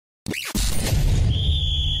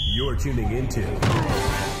You're tuning into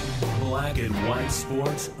Black and White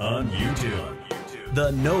Sports on YouTube.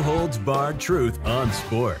 The no-holds-barred truth on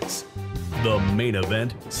sports. The main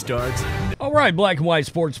event starts. All right, Black and White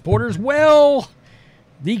Sports supporters. Well,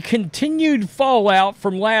 the continued fallout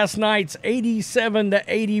from last night's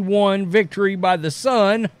 87-81 victory by the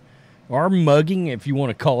Sun, or mugging if you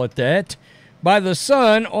want to call it that, by the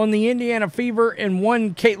Sun on the Indiana Fever and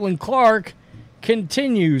one Caitlin Clark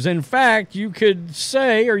continues. In fact, you could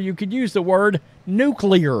say, or you could use the word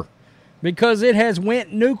nuclear, because it has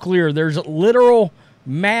went nuclear. There's literal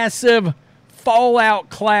massive fallout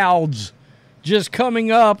clouds just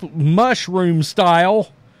coming up mushroom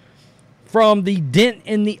style from the dent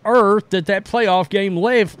in the earth that playoff game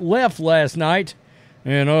left last night.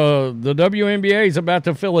 And the WNBA is about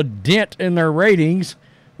to feel a dent in their ratings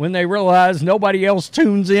when they realize nobody else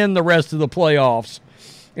tunes in the rest of the playoffs.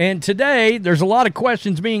 And today, there's a lot of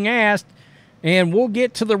questions being asked, and we'll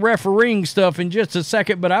get to the refereeing stuff in just a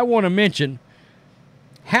second, but I want to mention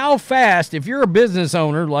how fast, if you're a business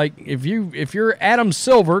owner, like if you're Adam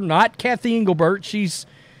Silver, not Cathy Engelbert, she's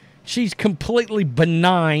completely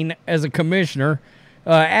benign as a commissioner.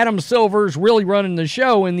 Adam Silver's really running the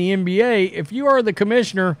show in the NBA. If you are the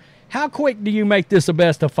commissioner, how quick do you make this a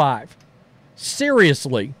best of 5?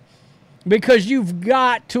 Seriously. Because you've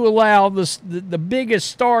got to allow the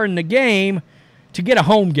biggest star in the game to get a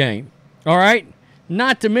home game. All right?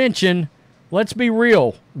 Not to mention, let's be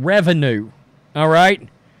real, revenue. All right?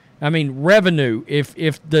 I mean, revenue. If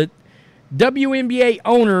the WNBA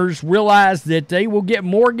owners realize that they will get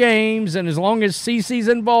more games, and as long as CC's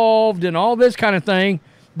involved and all this kind of thing,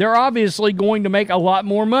 they're obviously going to make a lot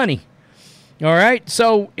more money. All right?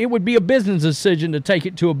 So it would be a business decision to take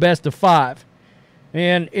it to a best of 5.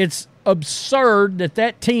 And it's absurd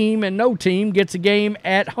that team and no team gets a game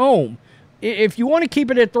at home. If you want to keep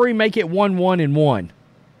it at 3, make it 1-1-1.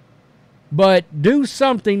 But do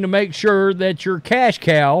something to make sure that your cash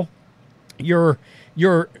cow, your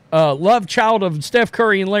love child of Steph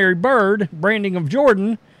Curry and Larry Bird, Branding of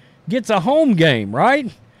Jordan, gets a home game,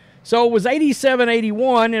 right? So it was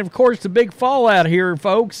 87-81, and of course the big fallout here,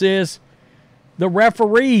 folks, is the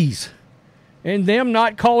referees and them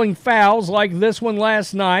not calling fouls like this one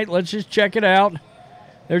last night. Let's just check it out.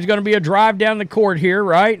 There's going to be a drive down the court here,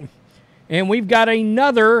 right? And we've got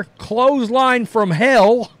another clothesline from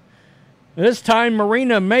hell. This time,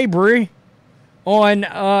 Marina Mabry on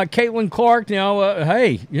Caitlin Clark. Now,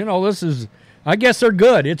 hey, this is, I guess they're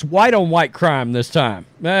good. It's white-on-white crime this time.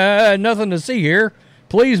 Nothing to see here.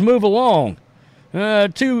 Please move along.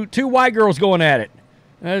 Two white girls going at it.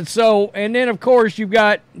 And then, of course, you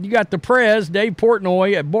got the Prez, Dave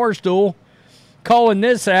Portnoy at Barstool, calling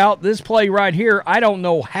this out, this play right here. I don't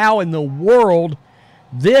know how in the world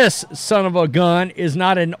this son of a gun is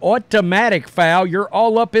not an automatic foul. You're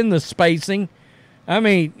all up in the spacing. I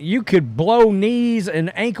mean, you could blow knees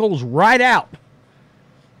and ankles right out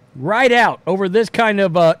over this kind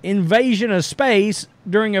of invasion of space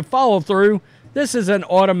during a follow-through. This is an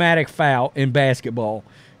automatic foul in basketball.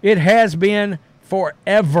 It has been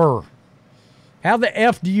forever. How the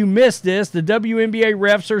F do you miss this? The WNBA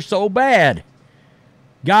refs are so bad.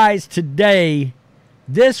 Guys, today,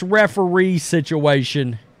 this referee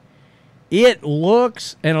situation, it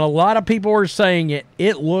looks, and a lot of people are saying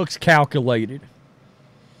it looks calculated.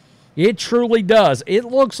 It truly does. It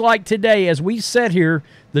looks like today, as we sit here,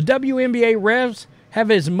 the WNBA refs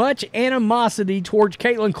have as much animosity towards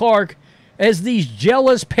Caitlin Clark as these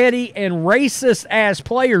jealous, petty, and racist-ass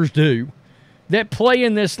players do that play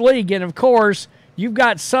in this league. And, of course, you've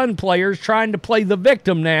got Sun players trying to play the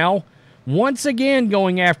victim now, once again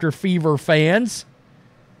going after Fever fans.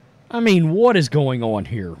 I mean, what is going on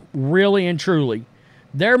here? Really and truly.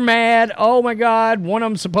 They're mad. Oh, my God. One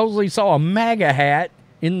of them supposedly saw a MAGA hat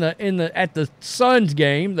at the Suns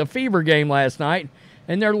game, the Fever game last night,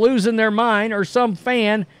 and they're losing their mind, or some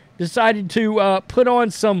fan decided to put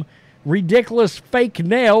on some ridiculous fake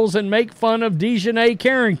nails and make fun of Dejanay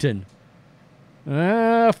Carrington.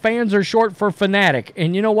 Fans are short for fanatic.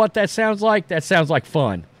 And you know what that sounds like? That sounds like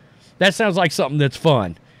fun. That sounds like something that's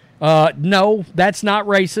fun. No, that's not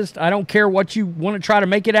racist. I don't care what you want to try to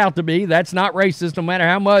make it out to be. That's not racist, no matter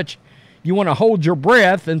how much you want to hold your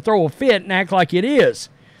breath and throw a fit and act like it is.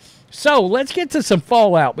 So let's get to some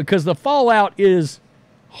fallout, because the fallout is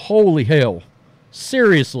holy hell.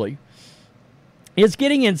 Seriously. It's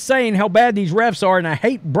getting insane how bad these refs are, and I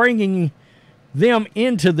hate bringing them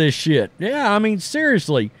into this shit. Yeah, I mean,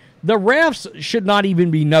 seriously. The refs should not even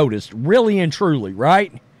be noticed, really and truly,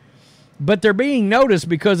 right? But they're being noticed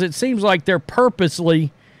because it seems like they're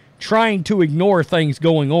purposely trying to ignore things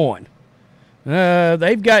going on.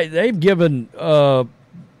 They've given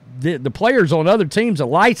the players on other teams a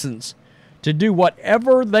license to do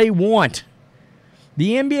whatever they want.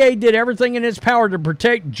 The NBA did everything in its power to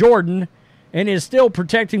protect Jordan and is still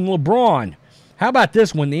protecting LeBron. How about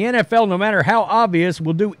this one? The NFL, no matter how obvious,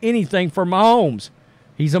 will do anything for Mahomes.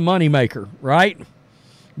 He's a moneymaker, right?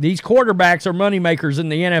 These quarterbacks are moneymakers in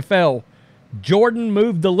the NFL. Jordan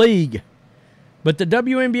moved the league. But the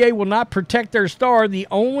WNBA will not protect their star. The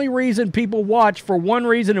only reason people watch for one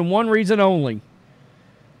reason and one reason only.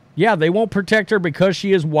 Yeah, they won't protect her because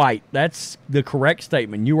she is white. That's the correct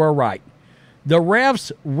statement. You are right. The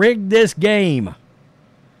refs rigged this game.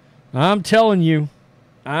 I'm telling you.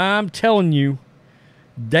 I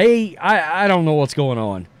don't know what's going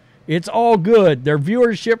on. It's all good. Their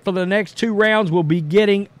viewership for the next 2 rounds will be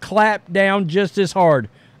getting clapped down just as hard.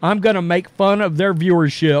 I'm going to make fun of their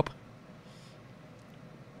viewership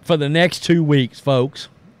for the next 2 weeks, folks.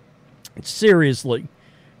 Seriously.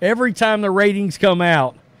 Every time the ratings come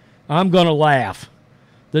out, I'm going to laugh.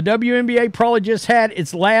 The WNBA probably just had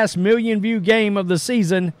its last million-view game of the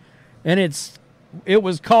season, and it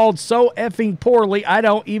was called so effing poorly, I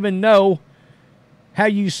don't even know how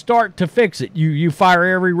you start to fix it. You fire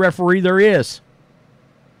every referee there is.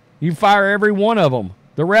 You fire every one of them.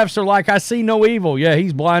 The refs are like, I see no evil. Yeah,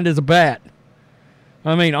 he's blind as a bat.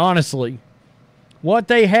 I mean, honestly. What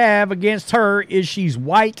they have against her is she's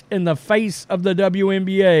white in the face of the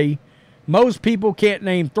WNBA. Most people can't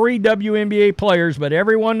name 3 WNBA players, but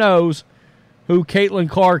everyone knows who Caitlin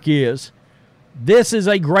Clark is. This is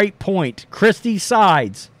a great point. Christy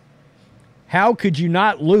Sides. How could you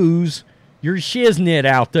not lose your shiznit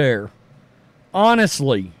out there?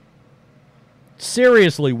 Honestly.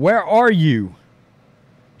 Seriously, where are you?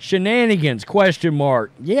 Shenanigans, question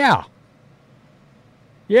mark. Yeah.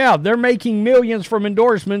 Yeah, they're making millions from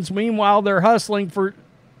endorsements. Meanwhile, they're hustling for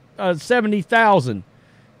 $70,000.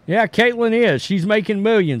 Yeah, Caitlin is. She's making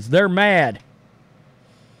millions. They're mad.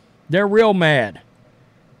 They're real mad.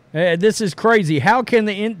 This is crazy. How can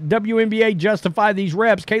the WNBA justify these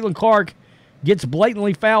reps? Caitlin Clark gets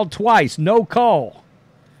blatantly fouled twice. No call.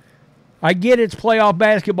 I get it's playoff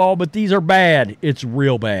basketball, but these are bad. It's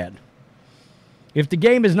real bad. If the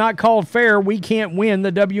game is not called fair, we can't win.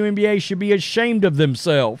 The WNBA should be ashamed of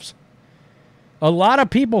themselves. A lot of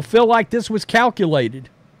people feel like this was calculated.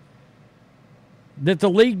 That the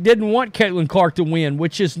league didn't want Caitlin Clark to win,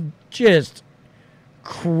 which is just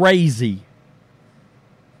crazy.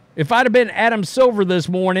 If I'd have been Adam Silver this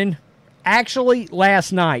morning, actually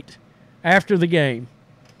last night, after the game,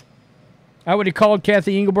 I would have called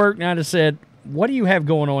Cathy Engelbert and I'd have said, what do you have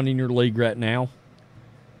going on in your league right now?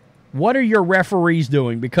 What are your referees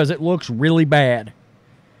doing? Because it looks really bad.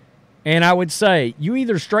 And I would say, you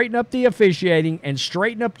either straighten up the officiating and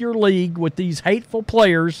straighten up your league with these hateful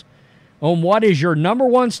players on what is your number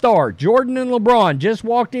one star. Jordan and LeBron just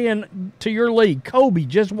walked in to your league. Kobe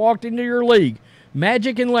just walked into your league.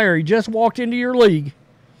 Magic and Larry just walked into your league.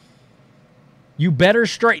 You better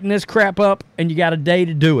straighten this crap up, and you got a day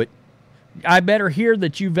to do it. I better hear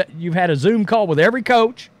that you've had a Zoom call with every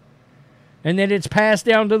coach, and that it's passed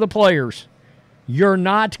down to the players. You're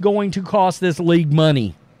not going to cost this league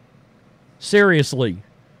money. Seriously.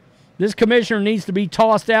 This commissioner needs to be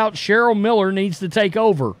tossed out. Cheryl Miller needs to take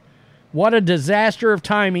over. What a disaster of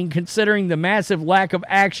timing considering the massive lack of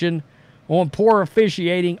action on poor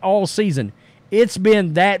officiating all season. It's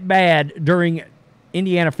been that bad during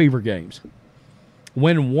Indiana Fever games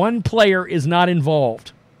when one player is not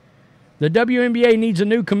involved. The WNBA needs a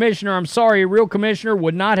new commissioner. I'm sorry, a real commissioner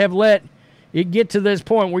would not have let it get to this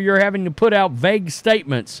point where you're having to put out vague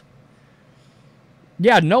statements.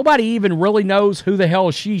 Yeah, nobody even really knows who the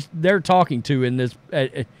hell they're talking to in this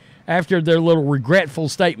after their little regretful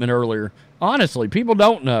statement earlier. Honestly, people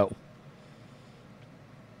don't know.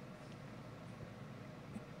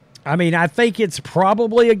 I mean, I think it's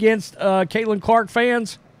probably against Caitlin Clark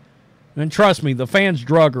fans. And trust me, the fans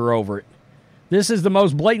drug her over it. This is the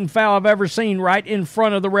most blatant foul I've ever seen right in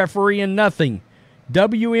front of the referee and nothing.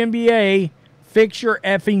 WNBA, fix your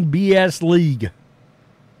effing BS league.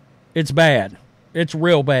 It's bad. It's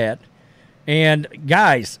real bad. And,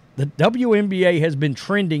 guys, the WNBA has been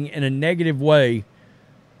trending in a negative way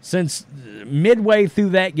since midway through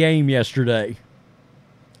that game yesterday.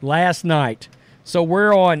 Last night. So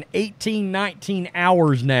we're on 18, 19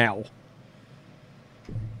 hours now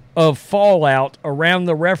of fallout around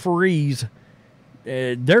the referees.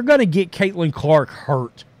 They're going to get Caitlin Clark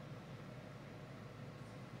hurt.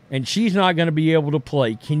 And she's not going to be able to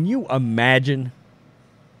play. Can you imagine?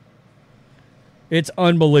 It's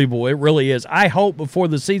unbelievable. It really is. I hope before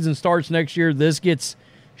the season starts next year, this gets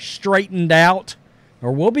straightened out.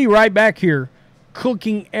 Or we'll be right back here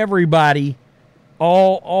cooking everybody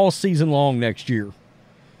all season long next year.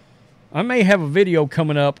 I may have a video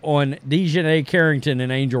coming up on Dejanay Carrington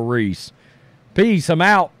and Angel Reese. Peace. I'm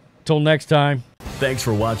out. Till next time. Thanks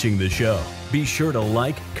for watching the show. Be sure to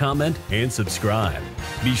like, comment, and subscribe.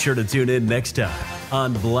 Be sure to tune in next time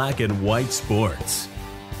on Black and White Sports.